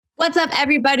What's up,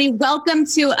 everybody? Welcome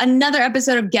to another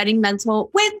episode of Getting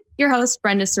Mental with your host,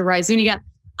 Brenda Sarai Zuniga.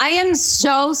 I am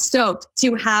so stoked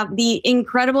to have the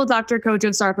incredible Dr.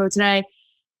 Kojo Sarpo today.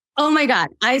 Oh my God.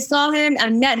 I saw him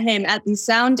and met him at the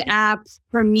Sound App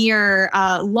premiere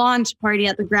launch party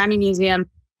at the Grammy Museum.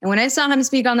 And when I saw him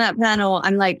speak on that panel,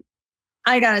 I'm like,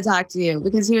 I got to talk to you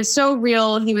because he was so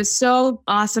real. He was so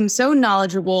awesome, so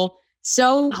knowledgeable,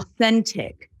 so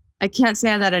authentic. I can't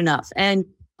say that enough. And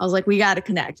I was like, we got to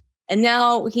connect. And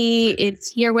now he is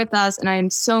here with us, and I am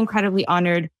so incredibly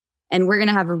honored. And we're going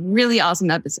to have a really awesome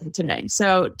episode today.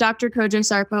 So, Dr. Kojo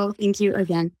Sarpo, thank you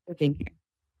again for being here.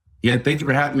 Yeah, thank you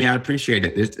for having me. I appreciate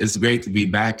it. It's great to be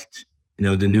back,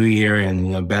 the new year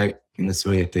and, back in the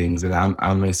swing of things. And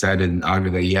I'm excited and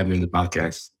honored that you have me on the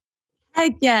podcast.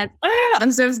 Heck yeah.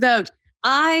 I'm so stoked.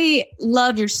 I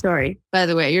love your story, by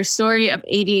the way, your story of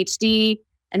ADHD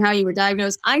and how you were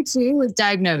diagnosed. I, too, was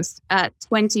diagnosed at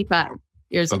 25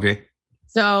 years old. Okay.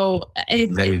 So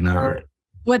it's magic number.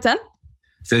 What's up?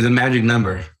 So it's a magic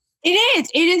number. It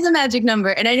is. It is a magic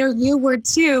number. And I know you were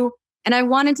too. And I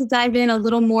wanted to dive in a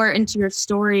little more into your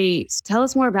story. So tell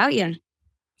us more about you.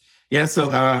 Yeah. So,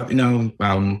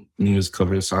 news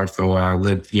cover Sarpo. I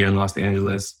live here in Los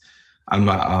Angeles. I'm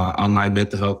an online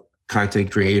mental health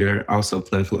content creator, also a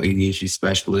clinical ADHD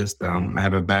specialist. I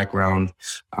have a background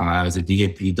as a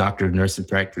DNP, doctor of nursing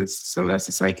practice. So that's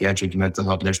a psychiatric mental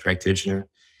health nurse practitioner.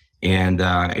 And,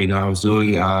 I was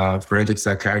doing forensic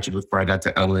psychiatry before I got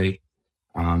to LA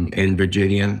in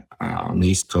Virginia on the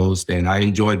East Coast. And I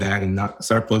enjoyed that and I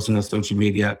started posting on social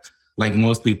media. Like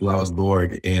most people, I was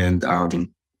bored. And,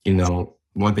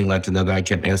 one thing led to another. I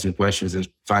kept answering questions and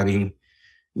finding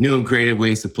new and creative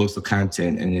ways to post the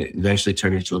content, and it eventually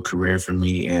turned into a career for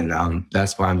me. And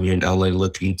that's why I'm here in LA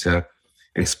looking to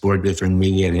explore different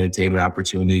media and entertainment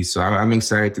opportunities. So I'm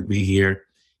excited to be here.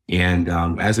 And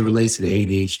as it relates to the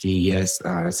ADHD, yes,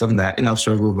 something that I've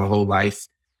struggled with my whole life.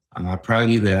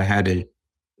 Probably that I had it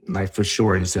for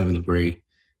sure in 7th grade.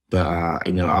 But,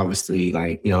 obviously,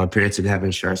 my parents didn't have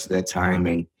insurance at that time.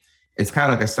 And it's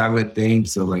kind of like a silent thing.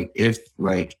 So if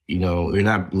you're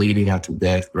not bleeding out to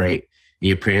death, right?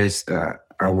 Your parents are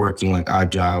working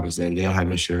odd jobs and they don't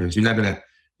have insurance. You're not going to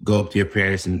go up to your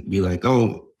parents and be like,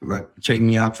 oh, check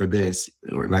me out for this.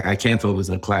 Or I can't focus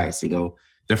in class,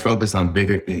 They're focused on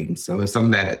bigger things. So it's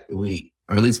something that we,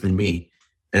 or at least for me,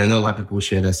 and I know a lot of people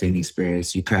share that same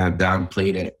experience, you kind of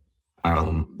downplayed it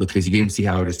because you didn't see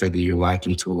how it affected your life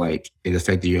until it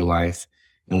affected your life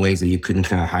in ways that you couldn't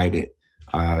kind of hide it.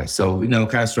 So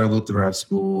kind of struggled throughout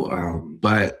school,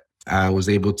 but I was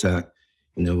able to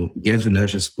get into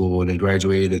nursing school and then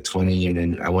graduated at 20. And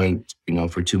then I went,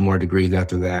 for 2 more degrees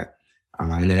after that.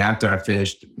 And then after I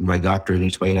finished my doctorate in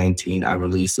 2019, I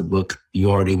released a book,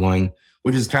 You Already Won,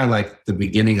 which is kind of like the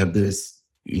beginning of this,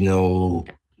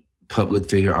 public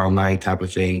figure online type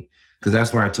of thing. Because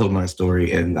that's where I told my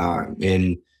story. And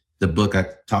in the book, I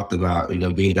talked about,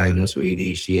 being diagnosed with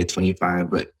ADHD at 25,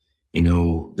 but,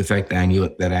 the fact that I knew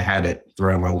that I had it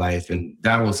throughout my life. And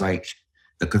that was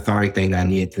the cathartic thing that I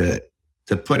needed to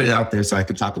put it out there so I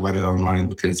could talk about it online,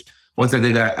 because once I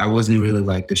did that, I wasn't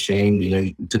really ashamed,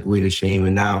 you took away the shame.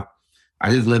 And now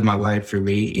I just live my life for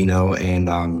me,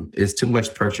 and it's too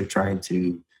much pressure trying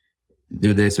to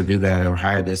do this or do that or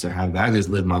hire this or have that. I just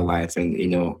live my life.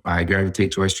 And, I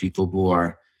gravitate towards people who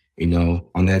are,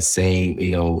 on that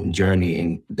same, journey,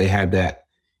 and they have that,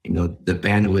 the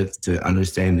bandwidth to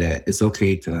understand that it's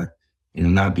okay to,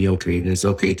 not be okay. And it's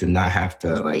okay to not have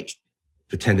to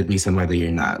pretend to be somebody you're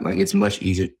not. It's much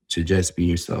easier to just be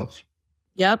yourself.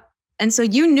 Yep. And so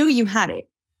you knew you had it.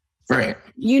 Right.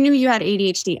 You knew you had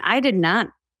ADHD. I did not.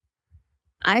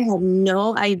 I had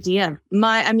no idea.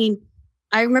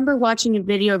 I remember watching a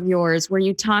video of yours where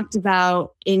you talked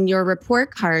about in your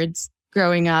report cards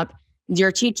growing up,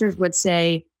 your teachers would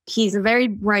say, he's a very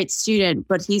bright student,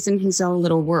 but he's in his own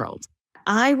little world.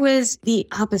 I was the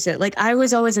opposite. I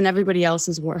was always in everybody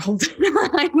else's world.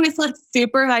 I was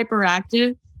super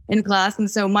hyperactive in class. And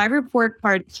so my report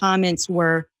card comments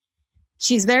were,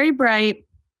 she's very bright,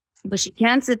 but she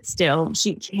can't sit still.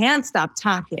 She can't stop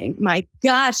talking. My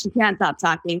gosh, she can't stop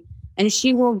talking. And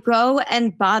she will go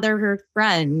and bother her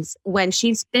friends when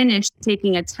she's finished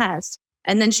taking a test.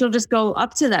 And then she'll just go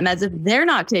up to them as if they're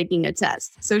not taking a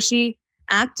test. So she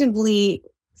actively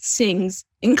sings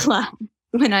in class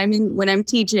when I'm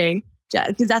teaching,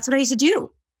 because that's what I used to do.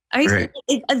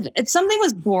 If something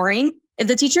was boring, if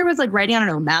the teacher was writing, I don't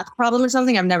know, a math problem or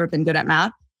something, I've never been good at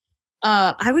math.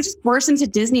 I would just burst into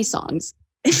Disney songs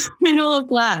in the middle of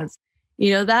class.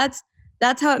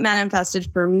 That's how it manifested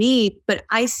for me. But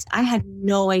I had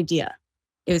no idea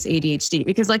it was ADHD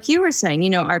because like you were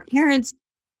saying, our parents,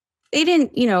 they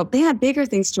didn't, they had bigger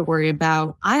things to worry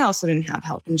about. I also didn't have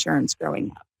health insurance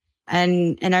growing up.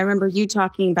 And I remember you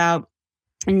talking about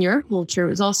in your culture, it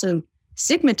was also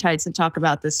stigmatized to talk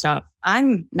about this stuff.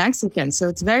 I'm Mexican, so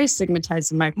it's very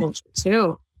stigmatized in my culture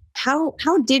too. How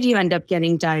did you end up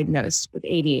getting diagnosed with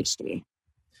ADHD?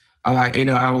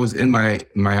 I was in my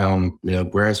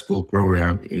grad school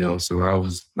program, so I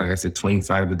was, like I said,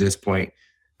 25 at this point.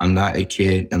 I'm not a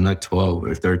kid. I'm not 12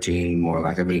 or 13 anymore.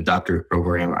 Like, I'm in a doctorate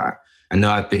program. I know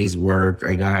how things work.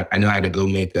 I know how to go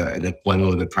make an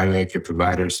appointment with a primary care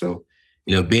provider. So,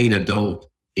 being an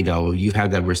adult, you have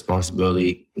that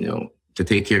responsibility, to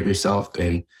take care of yourself.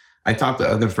 And I talked to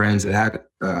other friends that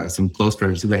had some close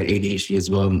friends who had ADHD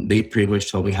as well. And they pretty much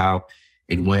told me how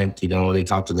it went. They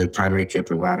talked to their primary care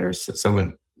providers. Some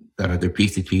of their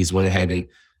PCPs went ahead and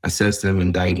assessed them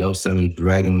and diagnosed them and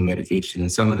provided them with medication.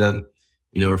 And some of them,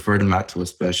 refer them out to a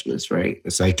specialist, right?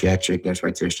 A psychiatric nurse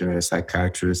practitioner, a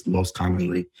psychiatrist, most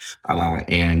commonly.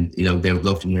 And they would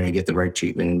go from there and get the right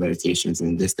treatment and medications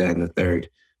and this, that, and the third.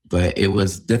 But it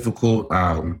was difficult.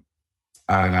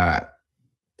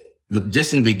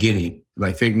 Just in the beginning,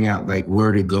 like figuring out like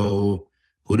where to go,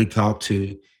 who to talk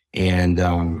to. And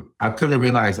I couldn't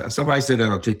realize, somebody said that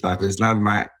on TikTok,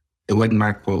 it wasn't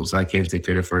my quote, so I can't take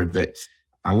credit for it, but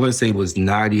I would say it was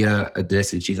Nadia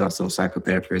Adesi. She's also a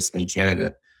psychotherapist in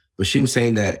Canada. But she was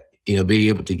saying that, being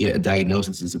able to get a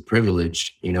diagnosis is a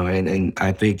privilege, and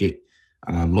I think it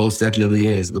most definitely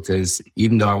is, because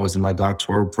even though I was in my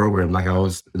doctoral program, like I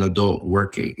was an adult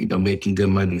working, making good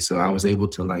money. So I was able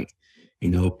to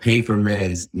pay for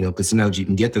meds, because sometimes you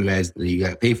can get the meds, but you got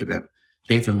to pay for them,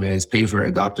 pay for meds, pay for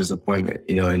a doctor's appointment,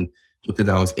 and because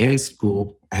I was in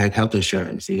school, I had health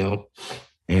insurance,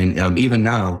 and even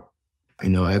now,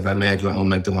 if I manage my own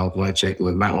mental health, when I check it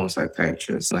with my own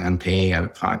psychiatrist, like I'm paying out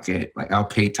of pocket, like I'll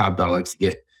pay top dollar to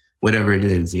get whatever it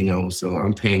is, so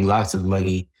I'm paying lots of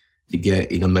money to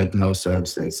get, mental health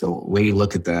services. So when you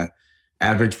look at the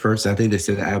average person, I think they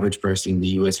said the average person in the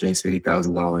U.S. makes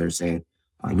 $50,000,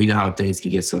 and we know how things can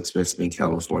get so expensive in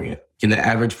California. Can the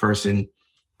average person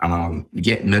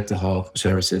get mental health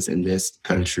services in this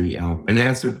country? And the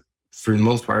answer, for the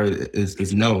most part,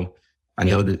 is no. I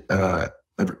know that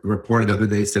a report the other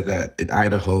day said that in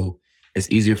Idaho, it's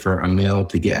easier for a male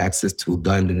to get access to a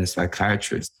gun than a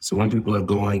psychiatrist. So when people are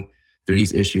going through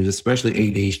these issues, especially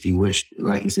ADHD, which,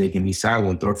 like you said, can be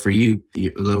silent, or for you,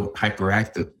 you're a little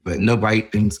hyperactive, but nobody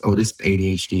thinks, oh, this is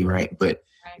ADHD, right? But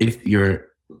if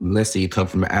let's say you come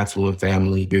from an affluent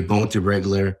family, you're going to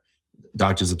regular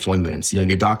doctor's appointments, your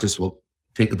doctors will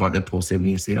pick up on impulsivity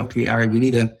and say, okay, all right, we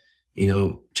need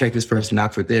to, check this person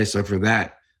out for this or for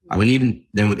that. I mean, even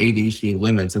then with ADHD in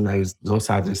women, sometimes those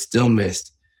signs are still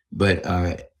missed. But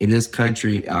in this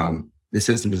country, the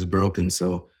system is broken.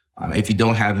 So if you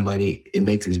don't have money, it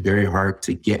makes it very hard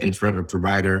to get in front of a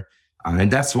provider. And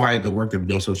that's why the work of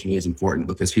No Social Media is important,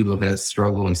 because people that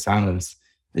struggle in silence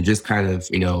and just kind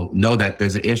of, know that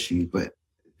there's an issue, but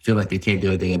feel like they can't do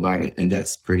anything about it. And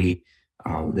that's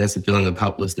that's a feeling of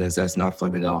helplessness. That's not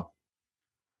fun at all.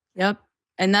 Yep.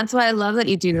 And that's why I love that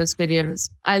you do those videos.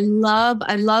 I love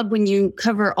when you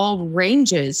cover all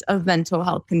ranges of mental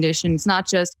health conditions, not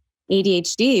just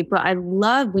ADHD, but I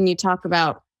love when you talk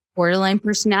about borderline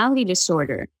personality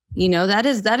disorder.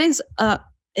 That is a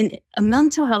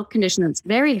mental health condition that's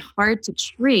very hard to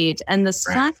treat. And the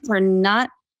signs are not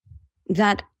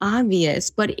that obvious,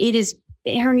 but it is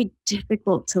very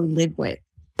difficult to live with.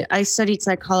 I studied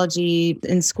psychology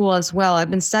in school as well. I've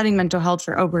been studying mental health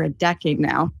for over a decade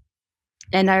now.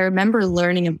 And I remember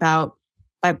learning about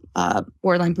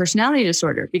borderline personality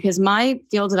disorder because my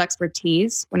field of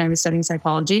expertise when I was studying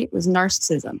psychology was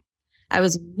narcissism. I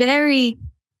was very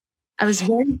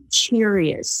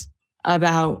curious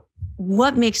about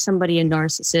what makes somebody a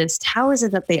narcissist. How is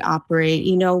it that they operate?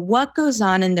 What goes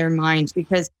on in their minds?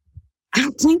 Because I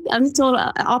think I'm the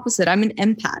total opposite. I'm an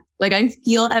empath. Like I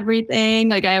feel everything.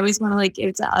 Like I always want to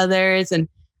give to others. And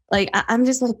I'm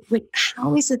just wait,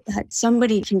 how is it that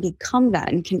somebody can become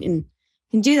that and can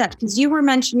do that? Because you were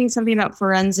mentioning something about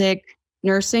forensic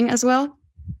nursing as well.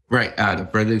 Right. The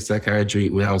forensic psychiatry,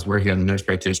 when I was working as a nurse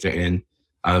practitioner in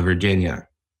Virginia.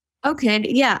 Okay.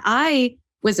 Yeah. I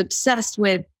was obsessed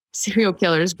with serial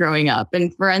killers growing up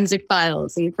and forensic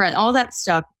files and all that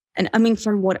stuff. And I mean,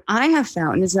 from what I have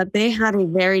found is that they had a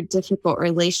very difficult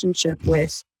relationship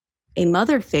with a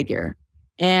mother figure.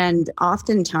 And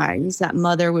oftentimes that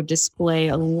mother would display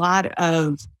a lot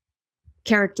of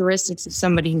characteristics of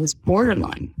somebody who was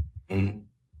borderline. Mm-hmm.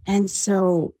 And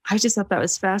so I just thought that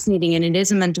was fascinating. And it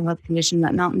is a mental health condition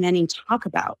that not many talk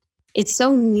about. It's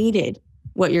so needed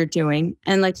what you're doing.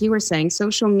 And like you were saying,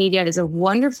 social media is a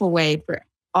wonderful way for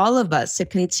all of us to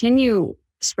continue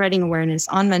spreading awareness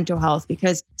on mental health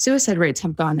because suicide rates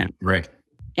have gone up. Right.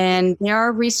 And there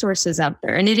are resources out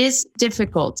there. And it is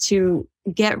difficult to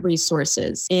get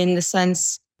resources in the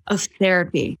sense of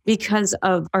therapy because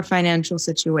of our financial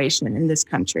situation in this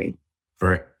country.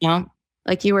 Right. You know,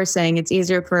 like you were saying, it's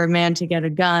easier for a man to get a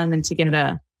gun than to get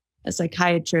a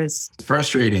psychiatrist. It's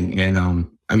frustrating. And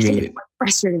I mean,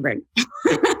 frustrating, right?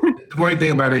 The funny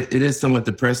thing about it, it is somewhat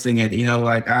depressing. And, you know,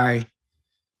 like I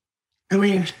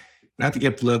mean, not to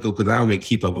get political because I don't really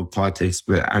keep up with politics,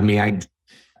 but I mean,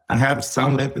 I have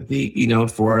some empathy, you know,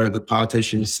 for the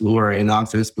politicians who are in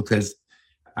office because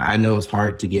I know it's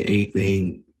hard to get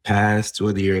anything passed,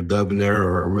 whether you're a governor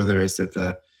or whether it's at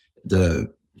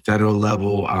the federal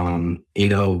level, you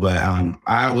know, but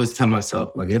I always tell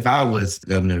myself, like, if I was the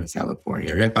governor of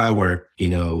California, or if I were, you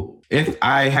know, if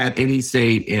I had any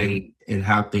say in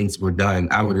how things were done,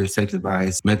 I would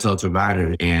incentivize mental health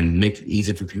providers and make it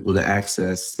easier for people to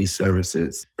access these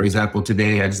services. For example,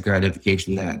 today I just got a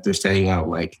notification that they're setting out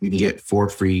like you can get 4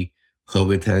 free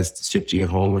COVID tests shipped to your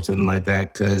home or something like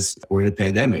that because we're in a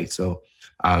pandemic. So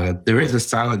there is a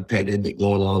silent pandemic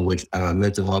going on with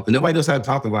mental health, and nobody knows how to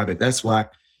talk about it. That's why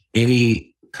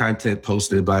any content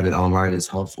posted about it online is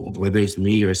helpful, whether it's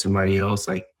me or somebody else.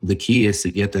 Like the key is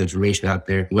to get the information out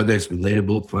there, whether it's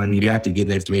relatable, funny. You have to get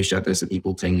the information out there so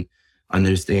people can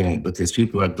understand because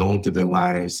people are going through their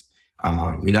lives.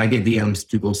 You know, I get DMs,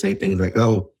 people say things like,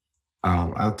 oh,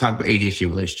 I'll talk about ADHD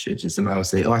relationships, and somebody will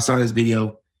say, oh, I saw this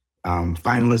video,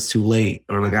 finally it's too late.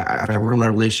 Or like, I ruined my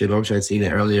relationship, I wish I'd seen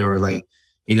it earlier. Or like,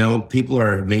 you know, people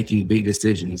are making big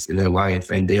decisions in their life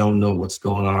and they don't know what's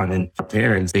going on. And for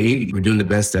parents, they were doing the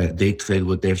best that they could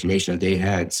with the information that they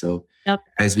had. So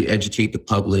as we educate the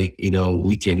public, you know,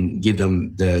 we can give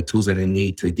them the tools that they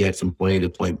need to get from point A to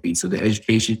point B. So the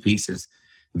education piece is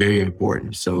very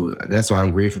important. So that's why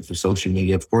I'm grateful for social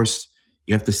media. Of course,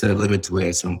 you have to set a limit to it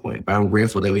at some point. But I'm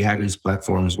grateful that we have these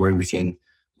platforms where we can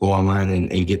go online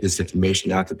and get this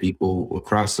information out to people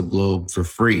across the globe for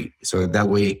free. So that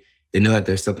way, they know that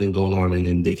there's something going on and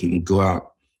then they can go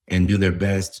out and do their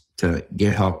best to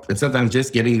get help. And sometimes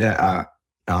just getting that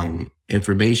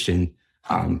information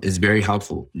is very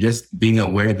helpful. Just being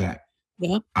aware that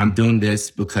I'm doing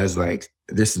this because like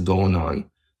this is going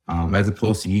on, as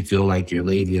opposed to you feel like you're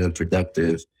lazy and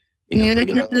unproductive. You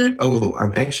know, like, oh,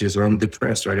 I'm anxious or I'm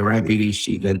depressed, right? Or I have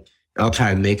ADHD, then it all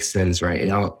kind of makes sense, right? It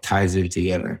all ties in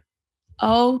together.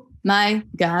 Oh my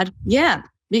God. Yeah.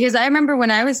 Because I remember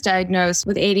when I was diagnosed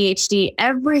with ADHD,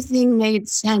 everything made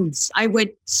sense. I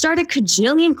would start a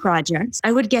cajillion projects.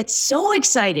 I would get so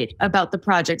excited about the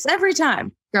projects every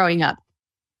time growing up.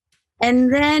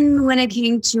 And then when it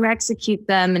came to execute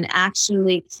them and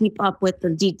actually keep up with the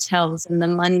details and the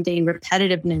mundane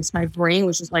repetitiveness, my brain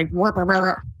was just like,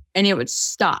 and it would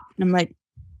stop. And I'm like,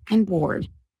 I'm bored.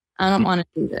 I don't want to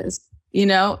do this, you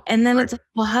know? And then it's like,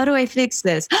 well, how do I fix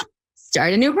this?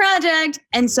 Start a new project.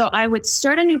 And so I would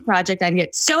start a new project. I'd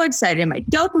get so excited. My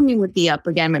dopamine would be up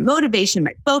again, my motivation,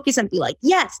 my focus. I'd be like,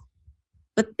 yes.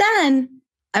 But then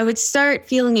I would start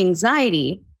feeling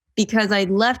anxiety because I'd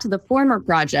left the former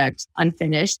project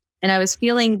unfinished and I was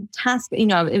feeling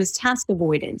it was task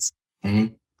avoidance. Mm-hmm.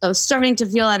 So I was starting to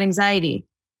feel that anxiety.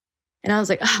 And I was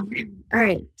like, oh, all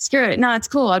right, screw it. No, it's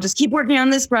cool. I'll just keep working on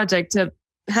this project to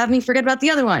have me forget about the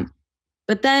other one.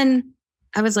 But then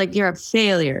I was like, you're a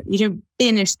failure. You didn't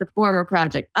finish the former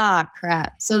project. Ah,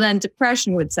 crap. So then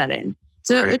depression would set in.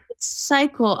 So it's a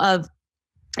cycle of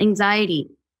anxiety,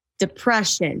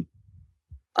 depression.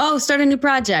 Oh, start a new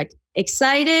project.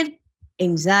 Excited,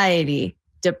 anxiety,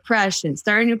 depression.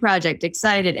 Start a new project,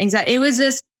 excited, anxiety. It was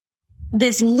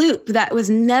this loop that was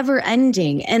never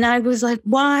ending. And I was like,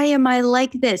 why am I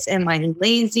like this? Am I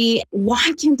lazy?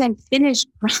 Why can't I finish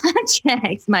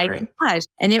projects? My gosh.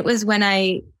 And it was when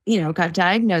I, got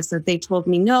diagnosed that they told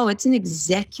me, no, it's an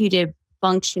executive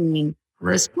functioning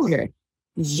disorder.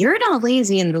 You're not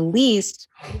lazy in the least.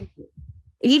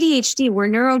 ADHD, we're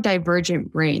neurodivergent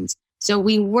brains. So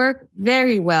we work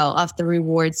very well off the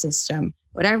reward system.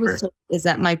 What I was told is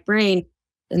that my brain,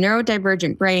 the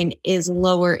neurodivergent brain, is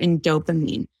lower in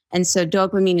dopamine. And so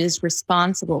dopamine is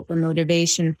responsible for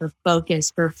motivation, for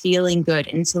focus, for feeling good.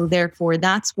 And so therefore,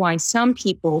 that's why some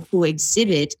people who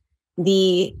exhibit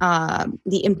the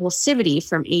impulsivity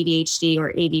from ADHD or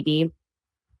ADD,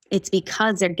 it's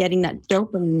because they're getting that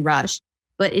dopamine rush,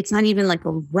 but it's not even like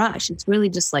a rush. It's really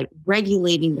just like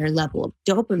regulating their level of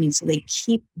dopamine. So they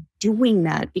keep doing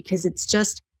that because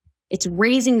it's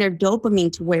raising their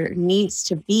dopamine to where it needs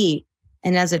to be.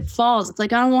 And as it falls, it's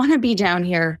like, I don't want to be down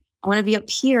here. I want to be up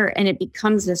here. And it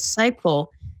becomes this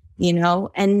cycle,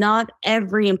 and not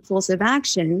every impulsive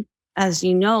action as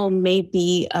you know, may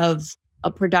be of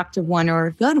a productive one or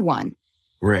a good one.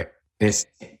 Right.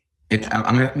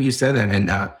 I'm happy you said that. And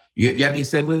you have any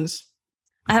siblings?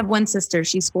 I have one sister.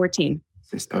 She's 14.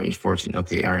 Oh, you're 14.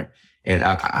 Okay. All right. And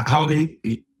how old are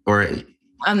you? Or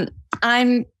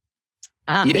I'm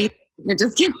you're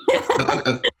just kidding.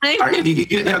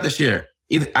 You have to share.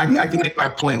 I can make my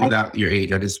point without your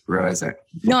age. I just realized that.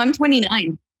 No, I'm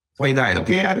 29. 29.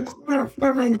 Okay.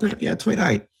 Yeah,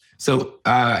 29. So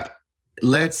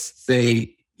let's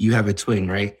say you have a twin,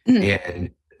 right? Mm-hmm.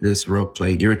 And this role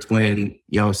play, your twin,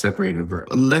 y'all separated.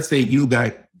 Let's say you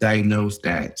got diagnosed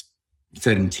at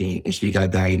 17 and she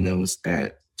got diagnosed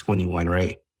at 21,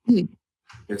 right? Mm-hmm.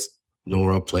 It's no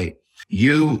role play.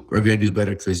 You are going to do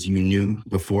better because you knew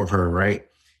before her, right?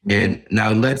 Mm-hmm. And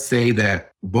now let's say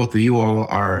that both of you all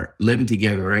are living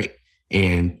together, right?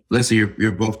 And let's say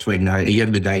you're both 29 and you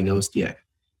haven't been diagnosed yet.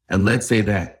 And let's say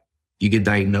that you get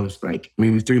diagnosed like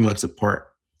maybe 3 months apart.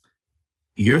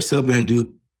 You're still going to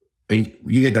do,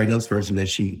 you get diagnosed first and then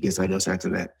she gets diagnosed after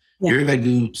that. Yeah. You're going to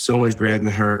do so much better than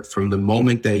her from the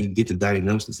moment that you get the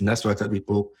diagnosis. And that's why I tell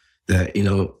people that,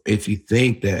 if you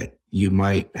think that you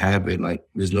might have it, like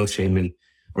there's no shame in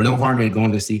or no harm in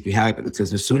going to see if you have it,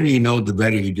 because the sooner you know, the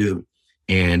better you do.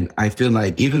 And I feel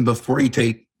like even before you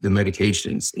take the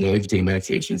medications, if you take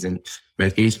medications, and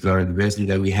medications are the best thing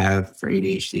that we have for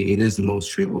ADHD. It is the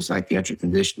most treatable psychiatric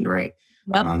condition, right?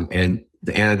 Yep. And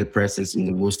the antidepressants and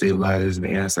the mood stabilizers and the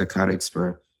antipsychotics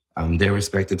for their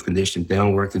respective conditions, they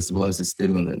don't work as well as the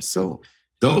stimulants. So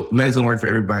though meds don't work for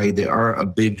everybody, they are a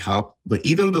big help. But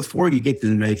even before you get to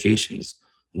the medications,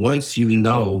 once you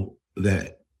know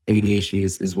that ADHD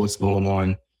is what's going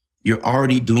on, you're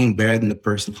already doing better than the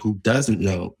person who doesn't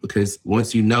know. Because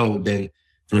once you know, then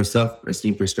from a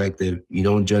self-esteem perspective, you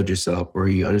don't judge yourself, or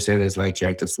you understand it's like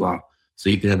Jack the Sloth. So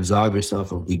you can absolve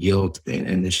yourself of the guilt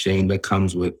and the shame that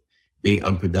comes with being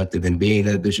unproductive and being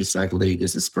that vicious cycle that you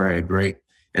just described, right?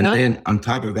 And then on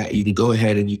top of that, you can go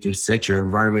ahead and you can set your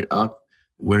environment up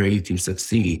where you can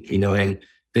succeed, and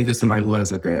think of somebody who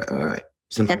has like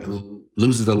somebody who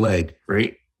loses a leg,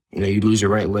 right? You lose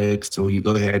your right leg, so you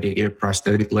go ahead and get a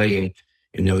prosthetic leg,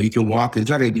 and you can walk. It's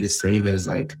not going to be the same as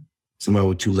like somebody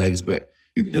with 2 legs, but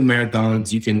you can do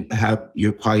marathons. You can have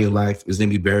your quality of life is going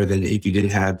to be better than if you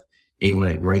didn't have a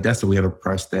leg, right? That's why we have a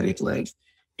prosthetic leg.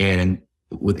 And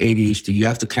with ADHD, you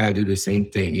have to kind of do the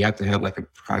same thing. You have to have like a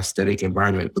prosthetic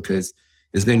environment, because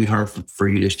it's going to be hard for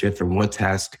you to shift from one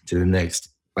task to the next,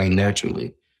 like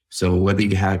naturally. So whether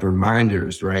you have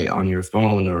reminders, right, on your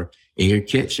phone or in your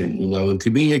kitchen, it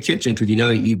could be in your kitchen because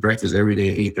you eat breakfast every day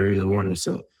at 8:30 in the morning.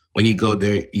 So when you go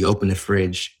there, you open the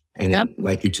fridge and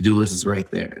like your to-do list is right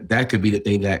there. That could be the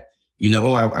thing that,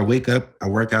 I wake up, I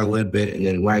work out a little bit, and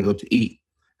then when I go to eat,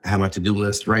 I have my to-do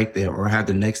list right there, or I have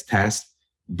the next task.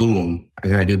 Boom, I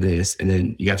gotta do this. And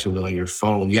then you got to go on your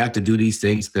phone. You have to do these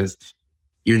things because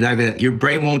your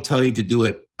brain won't tell you to do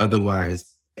it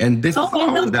otherwise. And this is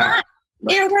all of that.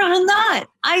 It will not.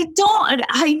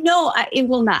 I know it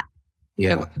will not.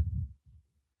 Yeah.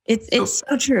 It's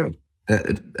so true.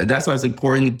 That's why it's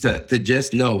important to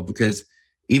just know, because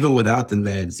even without the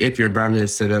meds, if your environment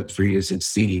is set up for you to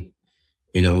succeed,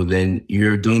 then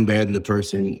you're doing better than the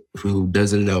person who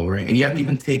doesn't know, right? And you haven't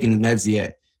even taken the meds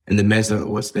yet. And the meds are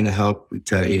what's going to help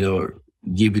to,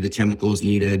 give you the chemicals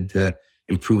needed to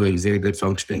improve executive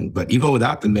functioning. But even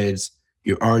without the meds,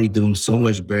 you're already doing so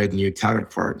much better than your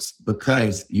counterparts,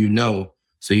 because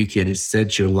so you can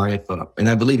set your life up. And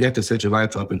I believe you have to set your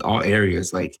life up in all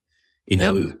areas. Like,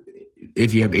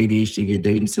 if you have ADHD, you're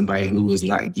dating somebody who is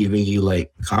not giving you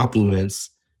like compliments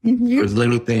for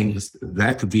little things,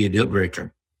 that could be a deal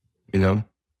breaker,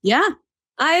 Yeah.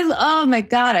 Oh my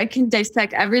God, I can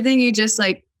dissect everything you just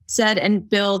said and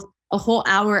build a whole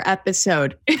hour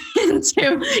episode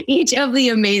into each of the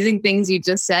amazing things you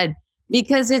just said,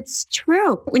 because it's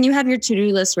true. When you have your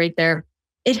to-do list right there,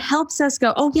 it helps us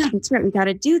go, oh yeah, that's right, we got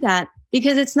to do that.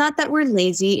 Because it's not that we're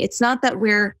lazy. It's not that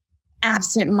we're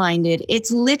absent-minded.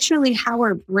 It's literally how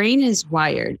our brain is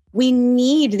wired. We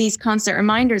need these constant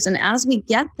reminders. And as we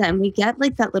get them, we get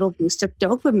like that little boost of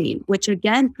dopamine, which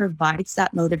again provides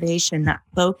that motivation, that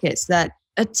focus, that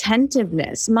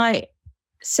attentiveness.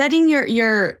 Setting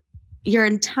your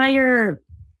entire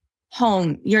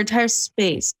home, your entire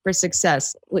space for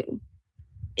success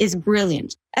is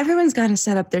brilliant. Everyone's got to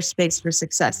set up their space for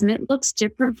success, and it looks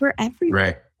different for everyone.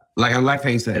 Right. Like I like how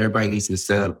you said, everybody needs to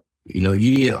set up.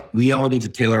 We all need to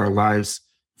tailor our lives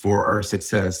for our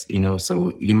success.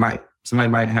 So somebody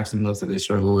might have something else that they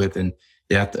struggle with, and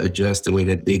they have to adjust the way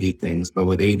that they do things. But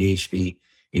with ADHD,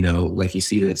 like you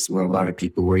see this with a lot of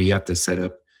people, where you have to set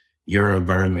up your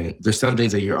environment. There's some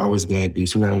things that you're always going to do.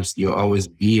 Sometimes you'll always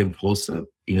be impulsive,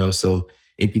 so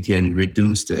if you can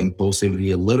reduce the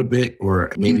impulsivity a little bit,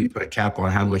 or maybe put a cap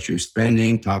on how much you're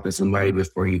spending, talk to somebody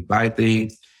before you buy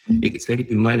things, it can save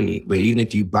you money. But even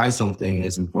if you buy something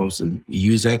that's impulsive,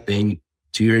 use that thing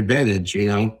to your advantage,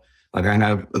 Like I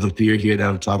have a computer here that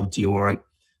I'm talking to you on.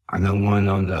 I got one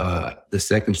on the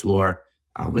second floor.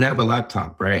 We have a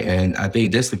laptop, right? And I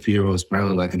think this computer was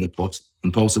probably like an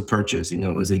impulsive purchase. It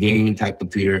was a gaming type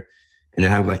computer, and I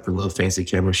have like the little fancy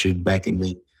camera shoot backing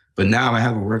me. But now I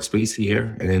have a workspace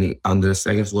here, and then on the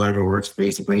second floor, I have a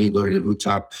workspace. If I need to go to the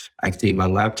rooftop, I can take my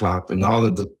laptop, and all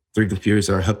of the 3 computers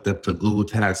are hooked up to Google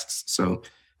Tasks. So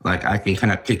like I can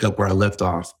kind of pick up where I left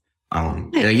off.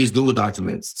 And I use Google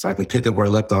Documents, so I can pick up where I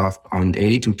left off on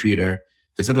any computer.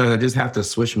 But sometimes I just have to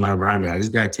switch my environment. I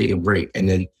just got to take a break, and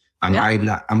then I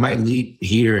might leave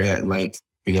here at like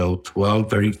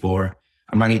 12:34.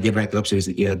 I might need to get back upstairs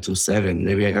again until 7.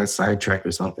 Maybe I got sidetracked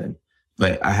or something.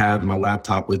 But I have my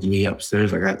laptop with me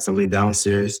upstairs. I got something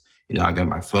downstairs. I got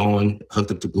my phone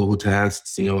hooked up to Google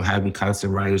Tasks. Having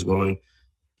constant reminders going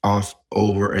off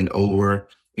over and over.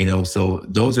 So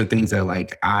those are things that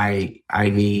like I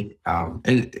need,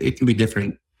 and it can be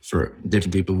different for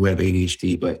different people who have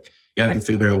ADHD, but you have to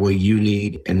figure out what you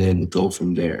need and then go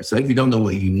from there. So if you don't know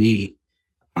what you need,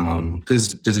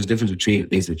 because there's a difference between the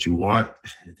things that you want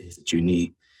and the things that you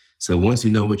need. So once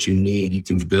you know what you need, you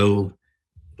can build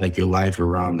like your life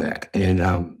around that.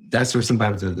 And that's where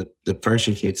sometimes the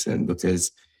depression kicks in,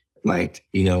 because like,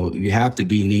 you have to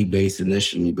be need-based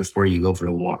initially before you go for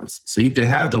the wants. So you can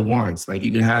have the wants, like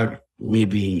you can have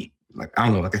maybe like, I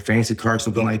don't know, like a fancy car,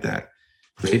 something like that.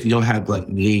 But if you don't have like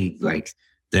need, like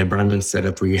the environment set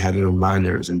up where you're having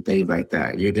reminders and things like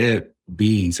that, you're going to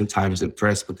be sometimes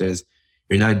depressed because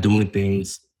you're not doing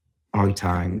things on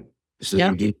time. So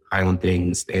you get behind on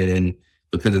things. And then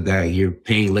because of that, you're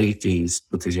paying late fees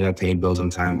because you're not paying bills on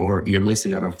time, or you're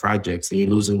missing out on projects and you're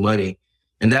losing money.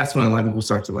 And that's when a lot of people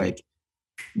start to like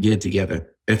get it together.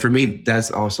 And for me,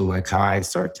 that's also like how I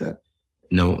start to,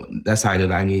 that's how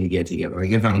I need to get together.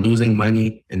 Like if I'm losing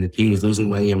money and the team is losing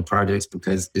money on projects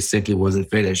because it simply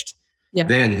wasn't finished,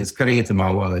 then it's cutting into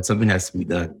my wallet. Something has to be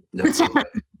done. So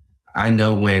I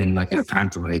know when like it's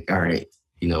time to like, all right,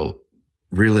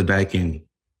 reel it back in.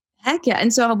 Heck yeah.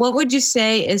 And so what would you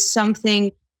say is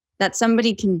something that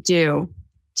somebody can do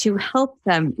to help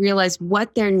them realize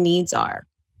what their needs are?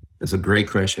 That's a great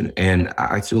question. And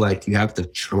I feel like you have to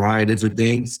try different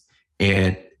things.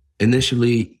 And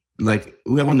initially, like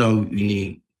we all know you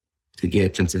need to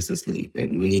get consistent sleep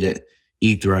and we need to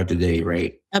eat throughout the day,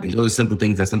 right? Yep. And those are simple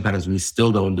things that sometimes we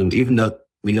still don't do, even though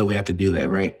we know we have to do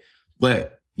that, right?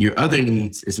 But your other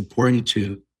needs, it's important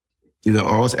to,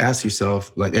 always ask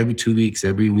yourself, like every 2 weeks,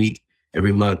 every week,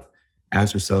 every month,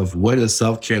 ask yourself, what does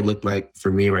self-care look like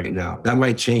for me right now? That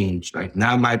might change. Like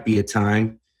now might be a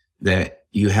time that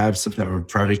you have some type of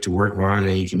project to work on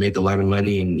and you can make a lot of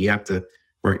money and you have to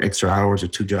work extra hours or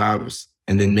 2 jobs.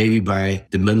 And then maybe by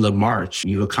the middle of March,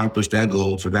 you accomplish that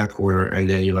goal for that quarter. And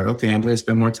then you're like, okay, I'm going to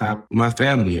spend more time with my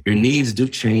family. Your needs do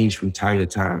change from time to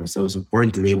time. So it's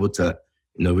important to be able to,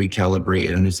 recalibrate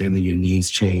and understand that your needs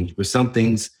change. But some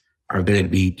things are going to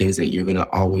be things that you're going to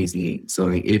always need. So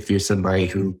like, if you're somebody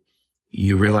who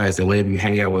you realize that whenever you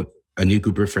hang out with a new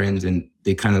group of friends and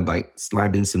they kind of like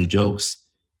slide in some jokes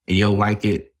and you don't like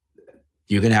it,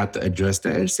 you're going to have to address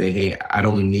that and say, hey, I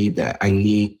don't need that. I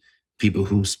need people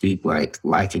who speak like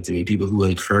it to me, people who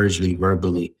encourage me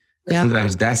verbally. Yeah.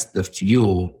 Sometimes that's the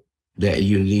fuel that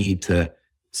you need to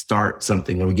start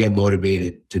something or get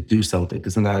motivated to do something.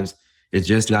 Because sometimes it's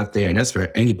just not there. And that's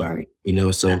for anybody,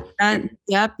 so.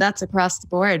 That's across the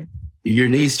board. Your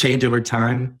needs change over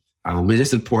time. But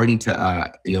it's important to,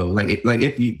 like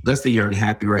if you, let's say you're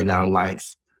unhappy right now in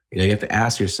life, you have to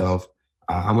ask yourself,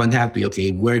 I'm unhappy.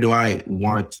 Okay, where do I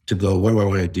want to go? What do I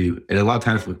want to do? And a lot of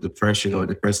times with depression or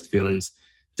depressive feelings,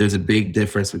 there's a big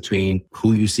difference between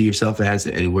who you see yourself as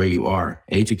and where you are.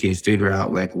 And if you can figure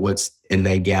out like what's in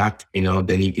that gap,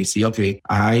 then you can see, okay,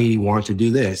 I want to do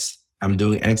this. I'm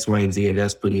doing X, Y, and Z, and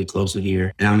that's putting me closer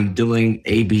here. And I'm doing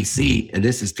A, B, C, and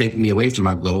this is taking me away from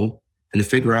my goal. And to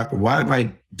figure out, why am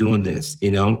I doing this?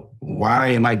 Why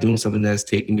am I doing something that's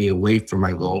taking me away from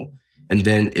my goal? And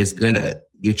then it's going to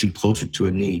get you closer to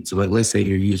a need. So like, let's say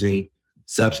you're using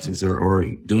substance or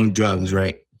doing drugs,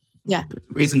 right? Yeah. The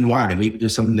reason why, maybe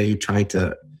there's something that you're trying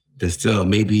to fill.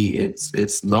 Maybe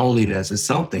it's loneliness, it's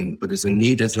something, but it's a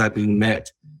need that's not being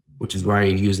met, which is why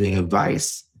you're using a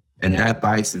vice. And that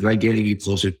vice is like getting you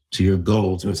closer to your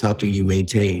goals. It's helping you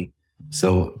maintain.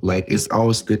 So like, it's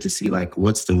always good to see like,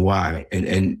 what's the why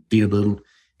and be a little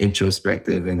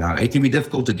introspective. And it can be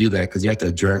difficult to do that because you have to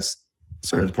address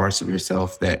certain parts of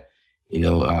yourself that,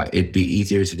 it'd be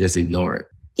easier to just ignore it.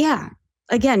 Yeah.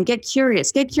 Again, get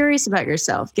curious about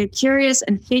yourself, get curious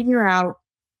and figure out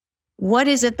what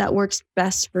is it that works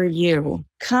best for you.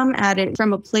 Come at it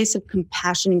from a place of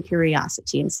compassion and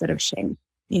curiosity instead of shame.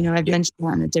 I've mentioned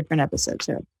that in a different episode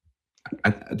too.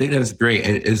 I think that's great.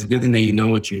 And it's a good thing that you know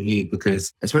what you need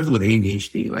because especially with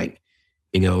ADHD,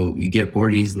 you get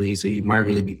bored easily. So you might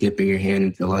really be dipping your hand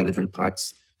into a lot of different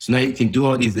pots. So now you can do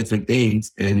all these different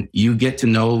things and you get to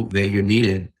know that you're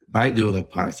needed by doing a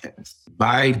podcast,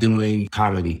 by doing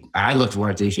comedy. I love to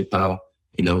watch Dave Chappelle,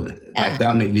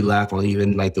 that made me laugh on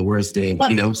even the worst day,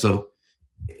 so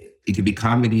it could be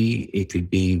comedy, it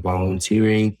could be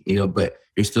volunteering, but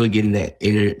you're still getting that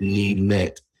inner need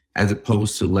met as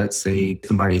opposed to, let's say,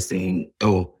 somebody saying,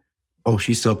 oh,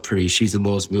 she's so pretty. She's the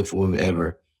most beautiful woman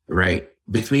ever, right?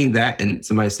 Between that and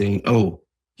somebody saying, oh,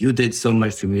 you did so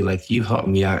much for me. You helped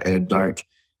me out at a dark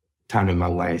time in my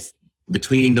life.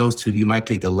 Between those two, you might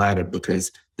take the latter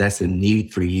because that's a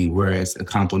need for you, whereas a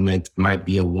compliment might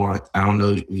be a want. I don't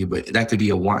know you, but that could be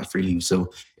a want for you.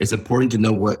 So it's important to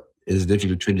know what is the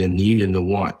difference between the need and the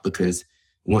want, because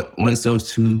once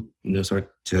those two,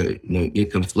 start to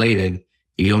get conflated,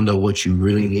 you don't know what you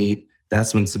really need.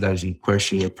 That's when sometimes you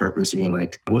question your purpose and you're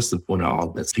like, what's the point of all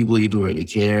this? People even really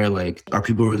care. Are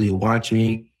people really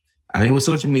watching? I think with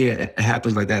social media, it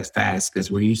happens like that fast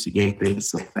because we're used to getting things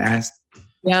so fast.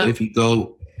 Yeah. So if you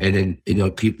go and then,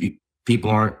 people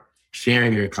aren't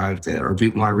sharing your content or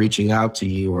people aren't reaching out to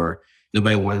you or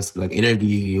nobody wants to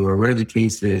interview you or whatever the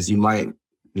case is, you might,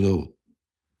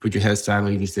 put your head silent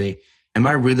and you say, am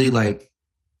I really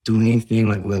doing anything?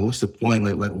 What's the point?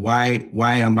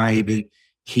 Why am I even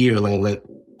here?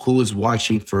 Who is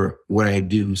watching for what I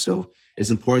do? So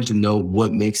it's important to know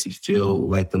what makes you feel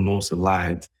the most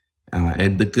alive.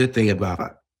 And the good thing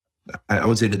about I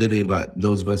would say the good thing about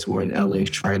those of us who are in LA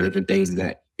trying different things is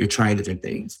that you're trying different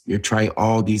things. You're trying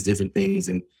all these different things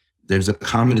and there's a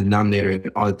common denominator in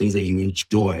all the things that you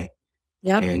enjoy.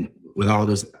 Yep. And with all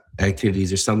those activities,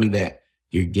 there's something that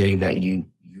you're getting that you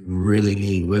really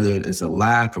need, whether it's a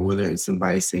laugh or whether it's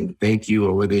somebody saying thank you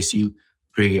or whether it's you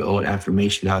putting your own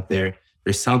affirmation out there.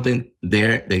 There's something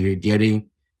there that you're getting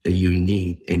that you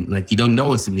need. And you don't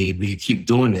know it's a need, but you keep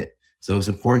doing it. So it's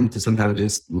important to sometimes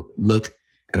just look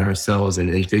at ourselves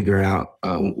and figure out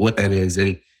what that is.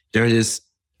 And during this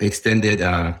extended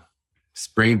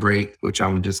spring break, which I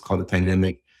would just call the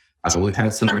pandemic, we've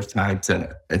had so much time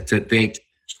to think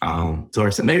to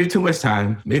ourselves. Maybe too much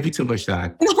time. But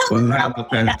we've had a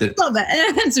little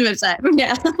bit. Too much time.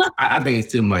 Yeah. I think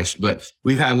it's too much, but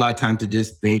we've had a lot of time to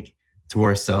just think to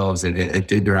ourselves and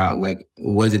figure out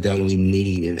what is it that we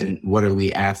need and what are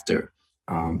we after.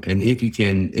 And if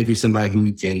you're somebody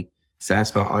who can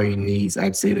satisfy all your needs,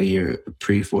 I'd say that you're a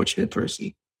pretty fortunate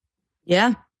person.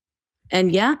 Yeah.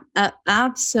 And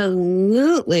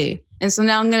absolutely. And so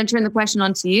now I'm going to turn the question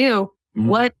on to you.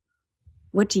 Mm-hmm.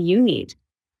 What do you need?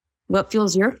 What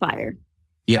fuels your fire?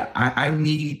 Yeah, I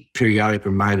need periodic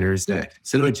reminders that,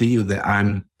 similar to you, that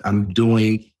I'm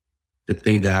doing the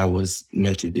thing that I was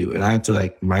meant to do. And I feel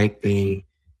like my thing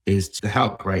is to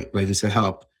help, right? It's to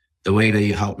help. The way that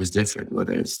you help is different,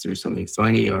 whether it's through something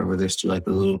funny or whether it's through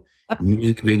the little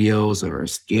music videos or a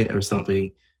skit or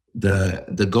something.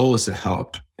 The goal is to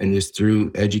help, and it's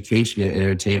through education and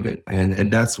entertainment.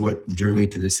 And that's what drew me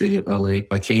to the city of LA.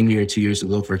 I came here 2 years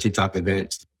ago for a TikTok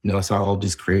event. I saw all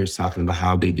these creators talking about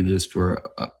how they do this for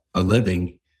a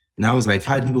living. And I was like,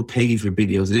 how do people pay you for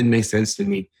videos? It didn't make sense to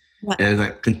me. What? And as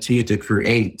I continued to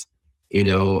create,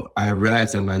 I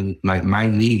realized that my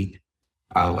need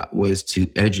was to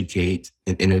educate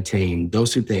and entertain.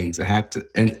 Those two things I have to,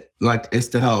 and it's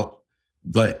to help,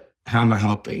 but how am I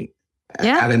helping?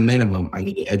 Yeah. At a minimum, I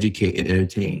need to educate and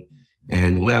entertain.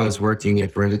 And when I was working in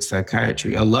forensic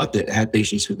psychiatry, I loved it. I had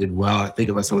patients who did well. I think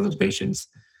about some of those patients.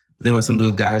 There were some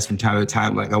little guys from time to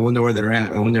time, I wonder where they're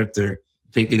at. I wonder if they're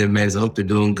taking their meds. I hope they're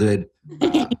doing good.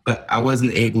 But I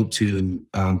wasn't able to,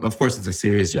 of course, it's a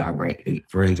serious job, right? In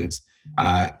forensics.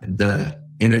 The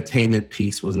entertainment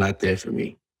piece was not there for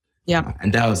me. Yeah.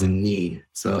 And that was a need.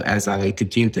 So as I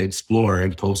continued to explore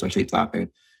and post on TikTok and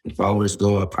followers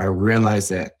go up, I realized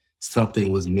that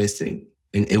something was missing.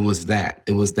 And it was that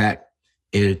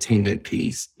entertainment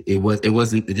piece.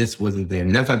 It just wasn't there.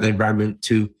 And that's not the environment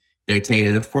to entertain.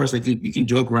 And of course, you can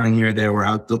joke around here or there, where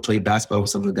I'll go play basketball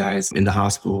with some of the guys in the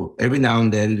hospital every now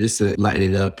and then just to lighten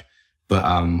it up. But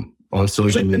on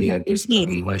social media, there's a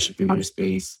much bigger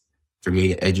space for me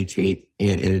to educate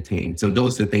and entertain. So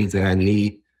those are the things that I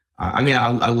need.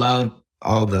 I love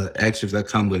all the extras that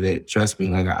come with it. Trust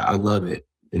me, I love it.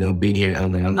 being here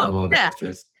in LA. I love all that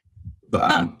stress.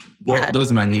 But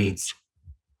those are my needs.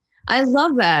 I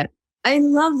love that. I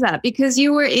love that because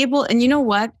you were able, and you know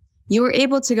what? You were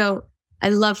able to go, I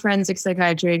love forensic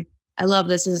psychiatry. I love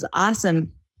this. This is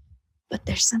awesome. But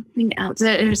there's something else.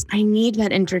 I need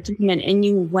that entertainment. And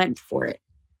you went for it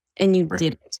and you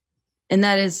did it. And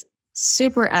that is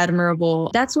super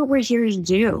admirable. That's what we're here to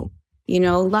do. And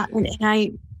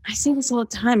I say this all the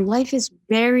time. Life is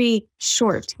very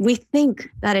short. We think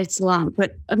that it's long,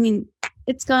 but I mean,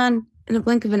 it's gone in a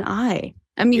blink of an eye.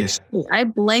 I mean, I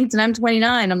blinked and I'm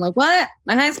 29. I'm like, what?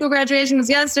 My high school graduation was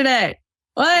yesterday.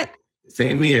 What?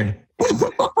 Same here.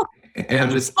 And I'm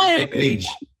just same age.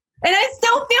 And I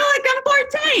still feel like I'm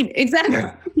 14. Exactly.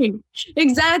 Yeah.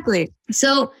 Exactly.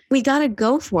 So we got to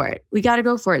go for it.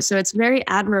 So it's very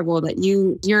admirable that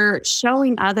you're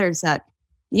showing others that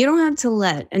you don't have to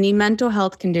let any mental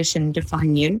health condition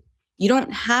define you. You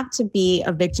don't have to be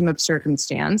a victim of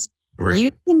circumstance. Right.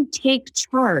 You can take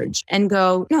charge and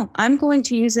go, no, I'm going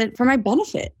to use it for my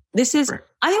benefit. This is, right.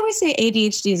 I always say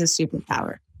ADHD is a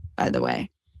superpower, by the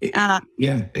way.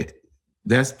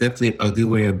 That's definitely a good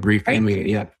way of reframing it.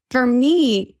 Yeah. For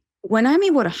me, when I'm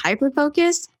able to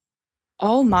hyperfocus,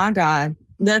 oh my God,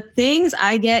 the things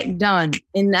I get done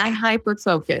in that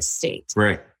hyperfocus state.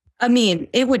 Right. I mean,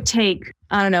 it would take,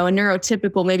 I don't know, a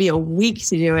neurotypical, maybe a week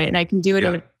to do it. And I can do it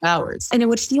in hours. And it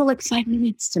would feel like 5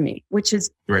 minutes to me, which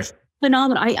is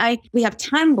phenomenal. We have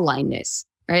time blindness,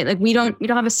 right? Like we don't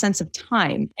have a sense of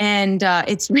time. And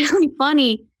it's really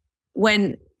funny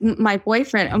when my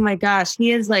boyfriend, oh my gosh,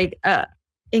 he is like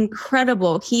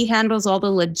incredible. He handles all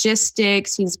the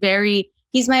logistics. He's my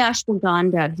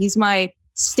ashwagandha. He's my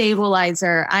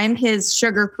stabilizer. I'm his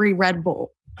sugar-free Red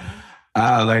Bull.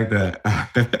 I like that.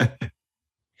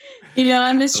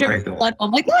 I'm his sugar-free Red Bull.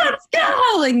 I'm like, let's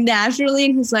go, like naturally.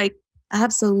 And he's like,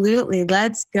 absolutely,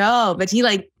 let's go. But he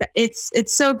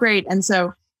it's so great. And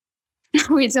so the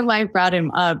reason why I brought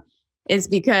him up is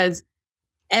because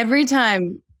every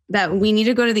time that we need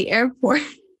to go to the airport,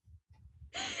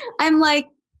 I'm like,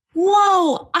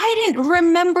 whoa, I didn't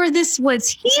remember this was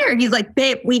here. He's like,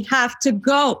 babe, we have to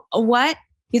go. What?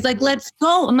 He's like, let's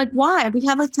go. I'm like, why? We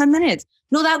have like 10 minutes.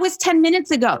 No, that was 10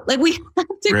 minutes ago. Like we have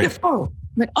to go. I'm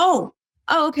like, oh,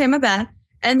 okay, my bad.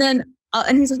 And then,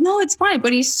 and he's like, no, it's fine.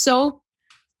 But he's so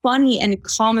funny and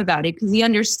calm about it because he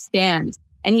understands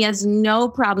and he has no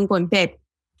problem going, babe,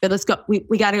 let's go.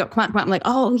 We got to go. Come on. I'm like,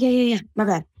 oh, yeah. My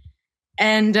bad.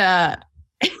 And,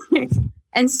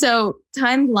 and so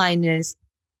time blindness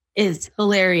is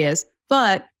hilarious.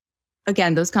 But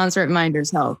again, those constant reminders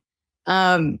help.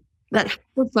 That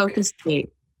focus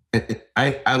state.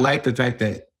 I like the fact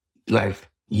that like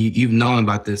you've known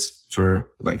about this for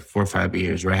like 4 or 5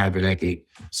 years, right? Half a decade.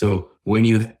 So when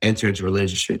you enter into a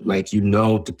relationship, like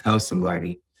to tell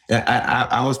somebody. I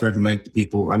always recommend to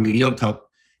people. I mean, you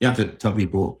have to tell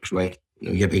people like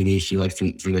you have ADHD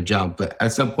like from the jump, but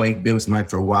at some point, being with somebody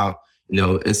for a while,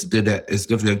 it's good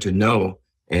for them to know,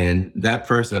 and that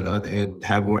person on the other end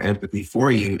have more empathy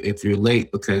for you if you're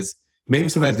late, because maybe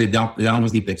sometimes they don't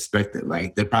almost even expect it.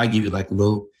 Like they'll probably give you like a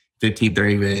little 15,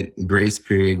 30 minute grace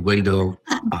period window.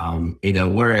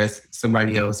 Whereas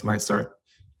somebody else might start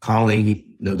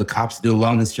calling, the cops do a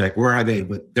wellness check. Where are they?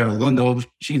 But they're like, oh no,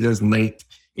 she's just late,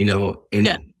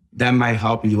 that might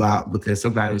help you out, because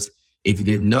sometimes if you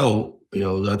didn't know, the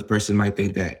other person might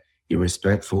think that you're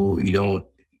respectful. You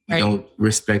don't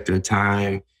respect their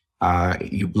time.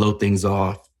 You blow things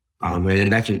off. And then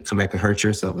that can come back and hurt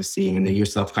your self-esteem. And then you're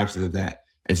self-conscious of that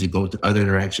as you go to other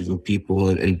interactions with people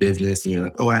and business. And you're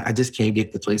like, oh, I just can't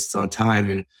get the places on time.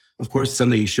 And of course, it's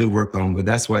something you should work on. But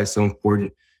that's why it's so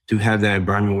important to have that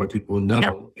environment where people know.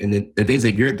 Yep. And then the things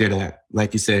that you're good at,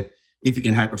 like you said, if you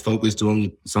can hyper-focus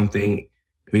doing something,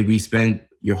 maybe spend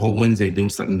your whole Wednesday doing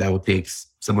something that would take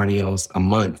somebody else a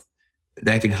month,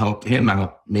 that can help him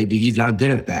out. Maybe he's not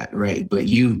good at that, right? But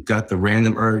you got the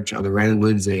random urge on the random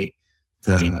Wednesday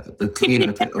to clean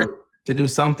up or to do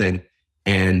something,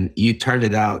 and you turned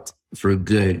it out for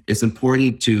good. It's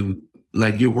important to,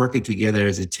 like, you're working together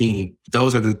as a team.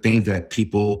 Those are the things that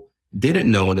people didn't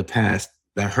know in the past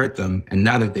that hurt them. And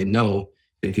now that they know,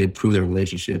 they can improve their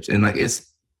relationships. And like,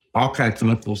 it's all kind of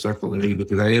coming full circle to me,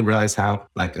 because I didn't realize how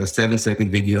like a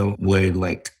 7-second video would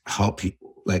like help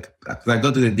people. Like, I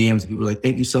go through the DMs, people are like,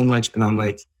 thank you so much. And I'm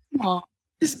like,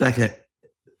 it's like,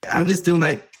 I'm just doing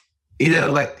like,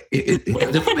 like it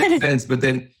doesn't make sense. But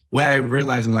then when I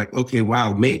realized, I'm like, okay,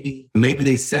 wow, maybe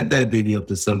they sent that video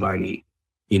to somebody,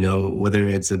 whether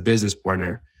it's a business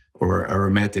partner or a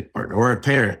romantic partner or a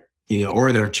parent,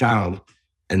 or their child.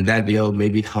 And that video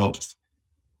maybe helps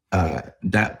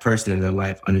that person in their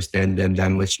life understand them that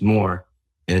much more.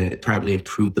 and it probably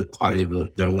improve the quality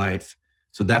of their life.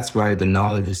 So that's why the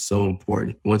knowledge is so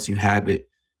important. Once you have it,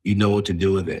 you know what to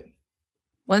do with it.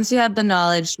 Once you have the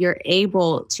knowledge, you're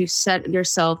able to set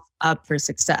yourself up for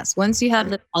success. Once you have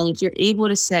the knowledge, you're able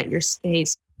to set your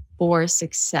space for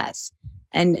success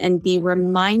and be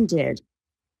reminded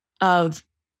of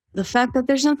the fact that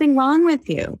there's nothing wrong with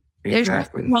you. There's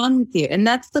nothing wrong with you. And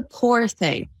that's the core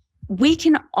thing. We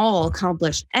can all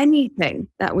accomplish anything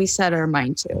that we set our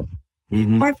mind to.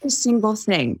 Every single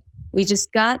thing. We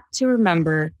just got to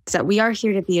remember that we are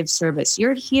here to be of service.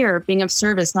 You're here being of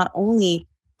service, not only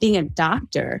being a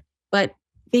doctor, but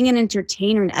being an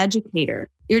entertainer and educator.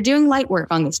 You're doing light work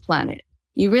on this planet.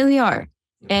 You really are.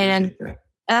 And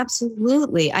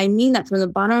absolutely, I mean that from the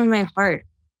bottom of my heart.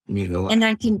 And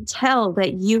I can tell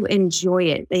that you enjoy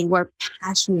it, that you are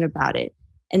passionate about it.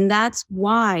 And that's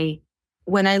why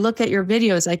when I look at your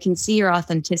videos, I can see your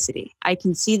authenticity. I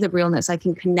can see the realness. I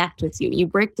can connect with you. You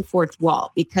break the fourth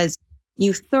wall because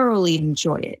you thoroughly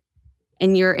enjoy it.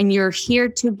 And you're here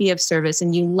to be of service,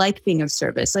 and you like being of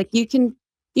service. Like you can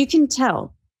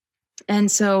tell.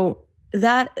 And so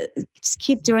that, just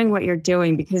keep doing what you're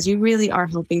doing, because you really are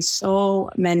helping so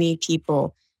many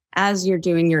people as you're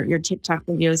doing your TikTok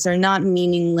videos. They're not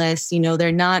meaningless,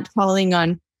 they're not falling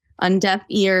on deaf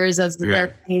ears as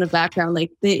they're in the background.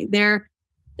 Like they're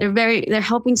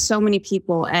helping so many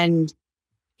people, and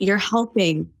you're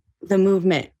helping the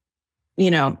movement,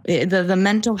 the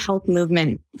mental health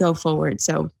movement go forward.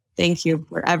 So thank you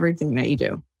for everything that you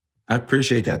do. I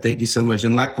appreciate that. Thank you so much.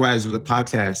 And likewise with the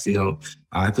podcast,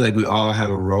 I feel like we all have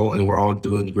a role and we're all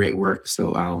doing great work.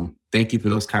 So thank you for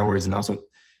those kind words. And also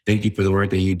thank you for the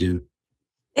work that you do.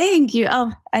 Thank you.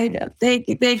 Oh, I know. Thank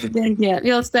you. It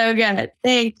feels so good.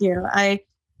 Thank you.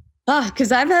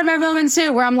 Because I've had my moments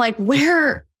too where I'm like,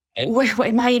 where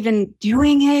am I even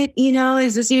doing it?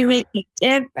 Is this even making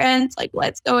a difference? Like,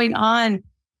 what's going on?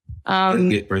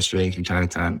 Get frustrating from time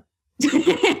to time.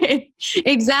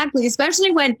 Exactly.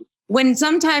 Especially when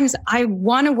sometimes I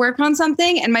want to work on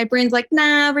something and my brain's like,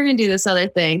 nah, we're going to do this other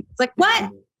thing. It's like,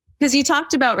 what? Because you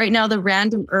talked about right now the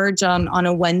random urge on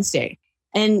a Wednesday.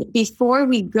 And before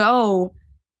we go,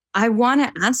 I want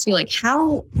to ask you, like,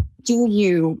 how do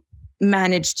you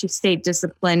manage to stay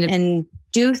disciplined and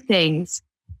do things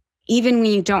even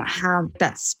when you don't have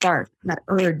that spark, that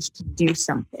urge to do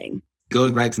something? It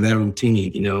goes back to that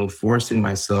routine, forcing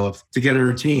myself to get a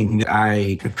routine.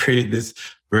 I created this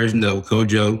version of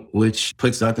Kojo, which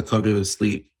puts Dr. Kojo to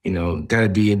sleep. Got to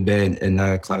be in bed at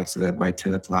 9 o'clock so that by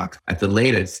 10 o'clock at the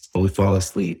latest, we fall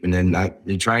asleep. And then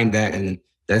you're trying that, and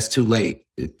that's too late.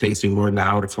 It takes me more than an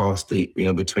hour to fall asleep,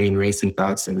 between racing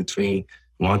thoughts and between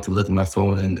wanting to look at my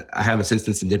phone. And I have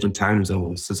assistants in different time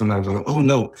zones. So sometimes I'm like, oh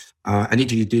no, I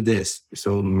need you to do this.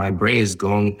 So my brain is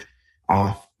going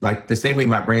off. Like the same way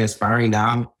my brain is firing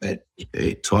now at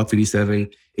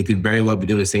 12:57, it could very well be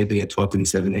doing the same thing at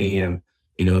 12:57 a.m.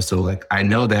 So like I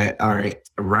know that, all right,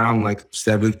 around like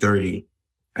 7:30,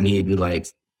 I need to be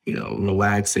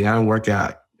relaxing. I don't work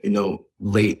out,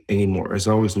 late anymore. It's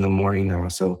always in the morning now.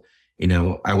 So,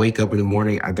 I wake up in the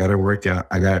morning, I got to work out.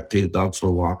 I got to take the dog for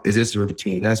a walk. It's just a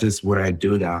routine. That's just what I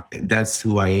do now. That's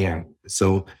who I am.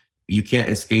 So you can't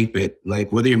escape it.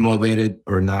 Like whether you're motivated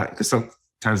or not, because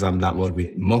sometimes I'm not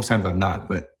motivated. Most times I'm not,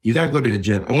 but you got to go to the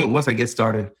gym. Once I get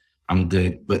started, I'm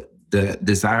good. But the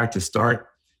desire to start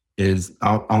is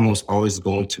almost always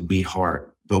going to be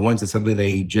hard. But once it's something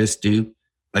that you just do,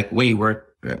 like when you work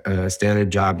a standard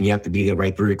job, you have to be there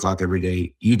by 3 o'clock every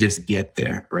day. You just get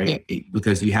there, right?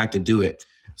 Because you have to do it.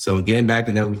 So getting back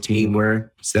to that routine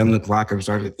where 7 o'clock, I'm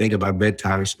starting to think about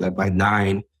bedtime, so that by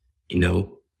 9,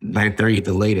 9:30 at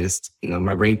the latest,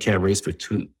 my brain can't race for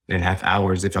 2.5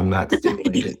 hours if I'm not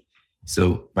stimulated.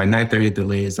 So by 9:30 at the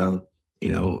latest, I'll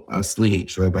sleep.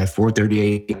 So by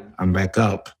 4:30 a.m., I'm back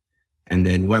up. And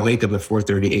then when I wake up at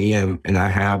 4:30 a.m. and I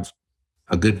have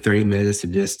a good 30 minutes to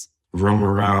just roam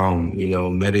around,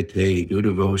 meditate, do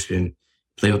devotion,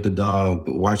 play with the dog,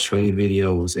 watch funny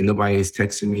videos, and nobody is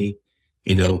texting me,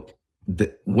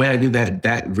 when I do that,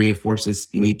 that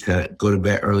reinforces me to go to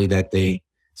bed early that day.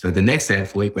 So the next day I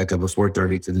have to wake back up at 4:30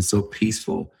 because it's so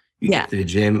peaceful. You get to the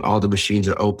gym, all the machines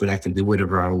are open. I can do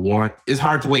whatever I want. It's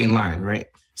hard to wait in line, right?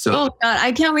 So, oh God,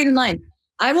 I can't wait in line.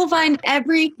 I will find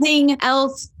everything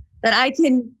else that I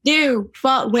can do,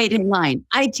 but wait in line.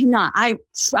 I cannot. I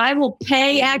will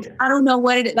pay. I don't know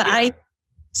what it is, but I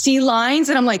see lines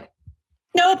and I'm like,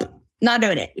 nope, not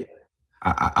doing it.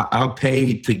 I'll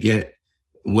pay to get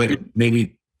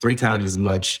maybe 3 times as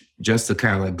much just to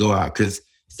kind of go out, because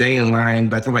staying in line,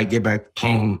 by the time I get back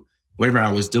home, whatever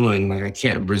I was doing, I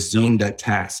can't resume that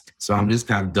task. So I'm just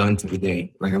kind of done for the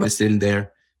day. I'm just sitting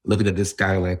there looking at this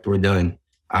guy like, we're done.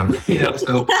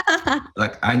 So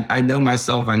like I know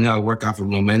myself, I know I work off of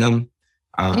momentum,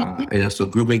 so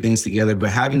grouping things together, but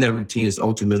having that routine is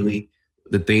ultimately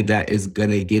the thing that is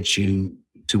going to get you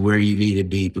to where you need to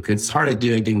be, because it's hard to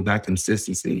do anything without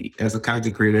consistency. As a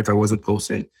content creator, if I wasn't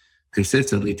posting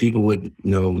consistently, people would,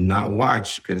 not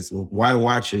watch, because why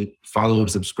watch and follow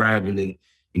and subscribe? And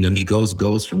then, he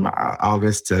goes from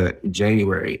August to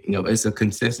January. It's a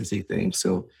consistency thing.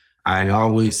 So I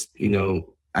always,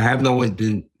 I haven't always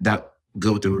been that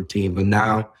good with the routine, but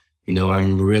now,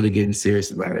 I'm really getting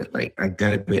serious about it. Like, I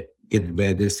gotta get to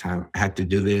bed this time. I have to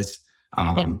do this.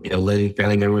 Letting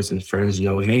family members and friends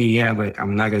know, hey, yeah, like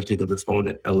I'm not gonna pick up the phone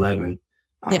at 11,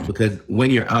 because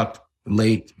when you're up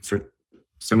late for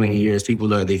so many years, people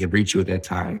know they can reach you at that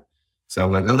time. So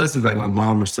like, unless it's like my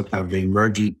mom or some type of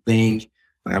emergency thing,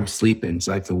 like I'm sleeping,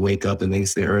 so I have to wake up the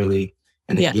next day early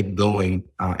and then get going.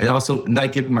 And also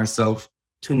not giving myself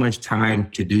too much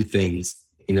time to do things,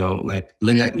 like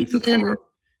letting that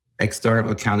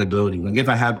external accountability. Like if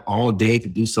I have all day to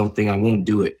do something, I won't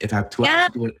do it. If I have 2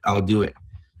 hours to do it, I'll do it.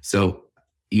 So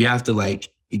you have to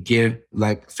give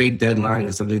fake deadline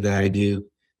is something that I do.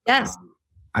 Yes.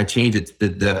 I change it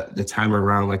the time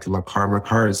around, like my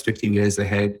car is 15 minutes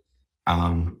ahead.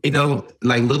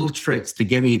 Like little tricks to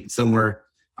get me somewhere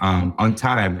on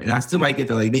time. And I still might get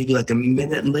to maybe a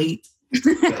minute late.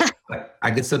 I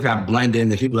can still kind of blend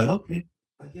in and people are like, okay,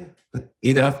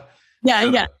 Yeah.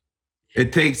 Yeah.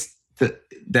 It takes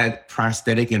that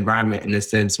prosthetic environment in a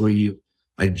sense where you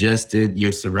adjusted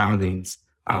your surroundings.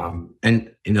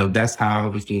 And that's how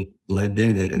we can blend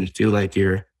in it and feel like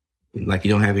you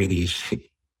don't have any issue.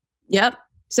 Yep.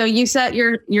 So you set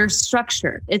your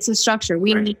structure. It's a structure.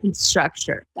 We need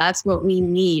structure. That's what we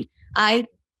need. I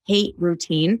hate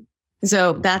routine.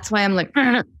 So that's why I'm like,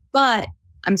 but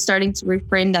I'm starting to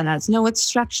reframe that as, no, it's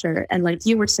structure. And like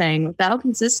you were saying, without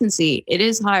consistency, it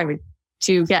is hard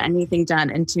to get anything done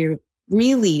and to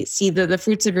really see the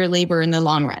fruits of your labor in the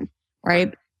long run.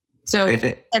 Right. So last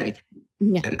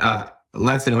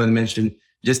thing I want to mention,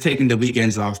 just taking the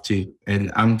weekends off too.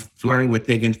 And I'm flirting with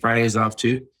taking Fridays off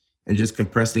too, and just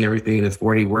compressing everything in a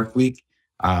 40 work week.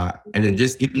 And then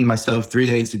just giving myself 3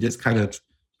 days to just kind of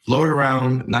float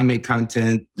around, not make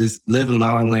content, just live in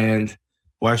La La Land,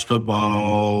 watch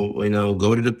football,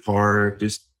 go to the park,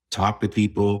 just talk to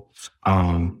people,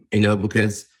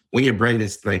 because when your brain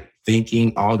is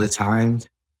thinking all the time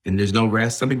and there's no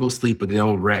rest, some people sleep, but they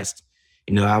don't rest.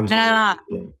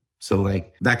 So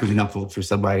that could be helpful for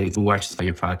somebody who watches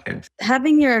your podcast.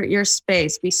 Having your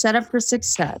space be set up for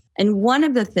success. And one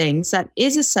of the things that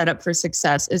is a setup for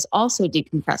success is also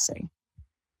decompressing.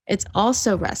 It's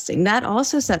also resting. That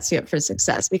also sets you up for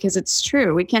success, because it's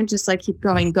true. We can't just keep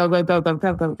going, go,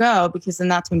 because then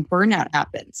that's when burnout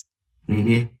happens.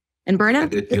 Mm-hmm. And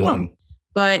burnout.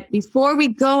 But before we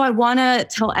go, I want to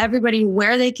tell everybody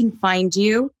where they can find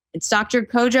you. It's Dr.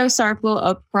 Kojo Sarfo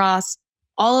across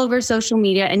all over social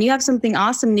media. And you have something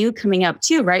awesome new coming up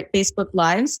too, right? Facebook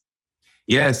Lives.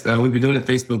 Yes, we've been doing the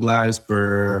Facebook Lives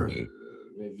for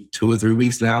maybe 2 or 3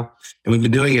 weeks now. And we've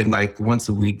been doing it once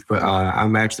a week, but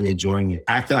I'm actually enjoying it.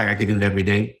 I feel like I can do it every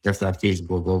day. That's not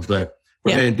Facebook goal, but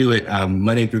we're going to do it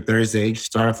Monday through Thursday.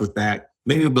 Start off with that.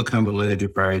 Maybe it'll become a Monday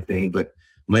through Friday thing, but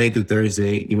Monday through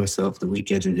Thursday, give myself the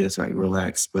weekends and just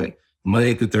relax. But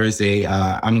Monday through Thursday,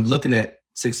 I'm looking at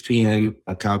 6 p.m.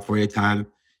 California time.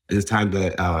 It's time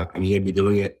that I'm going to be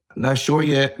doing it. I'm not sure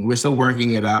yet. We're still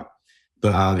working it out.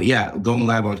 But going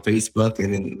live on Facebook,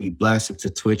 and then we blast it to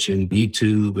Twitch and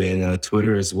YouTube and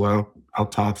Twitter as well. I'll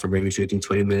talk for maybe 15,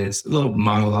 20 minutes, a little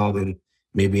monologue, and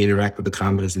maybe interact with the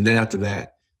comments. And then after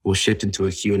that, we'll shift into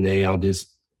a Q&A. I'll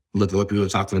just look at what people are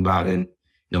talking about and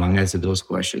I'll answer those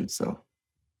questions. So.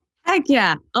 Heck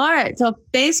yeah. All right. So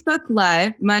Facebook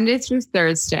Live, Monday through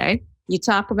Thursday. You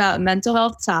talk about a mental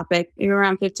health topic, maybe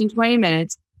around 15, 20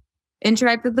 minutes.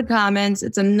 Interact with the comments.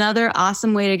 It's another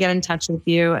awesome way to get in touch with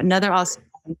you. Another awesome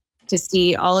way to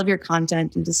see all of your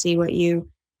content and to see what you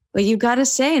got to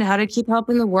say and how to keep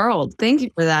helping the world. Thank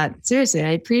you for that. Seriously, I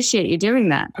appreciate you doing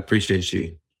that. I appreciate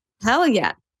you. Hell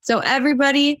yeah. So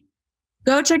everybody,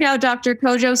 go check out Dr.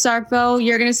 Kojo Sarfo.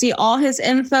 You're going to see all his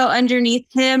info underneath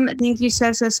him. Thank you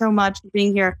so much for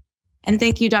being here. And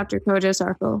thank you, Dr. Kojo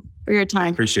Sarfo, for your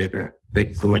time. Appreciate it. Thank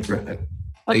you so much for that.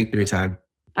 Thank you for your time.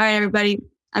 All right, everybody.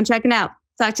 I'm checking out.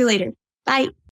 Talk to you later. Bye.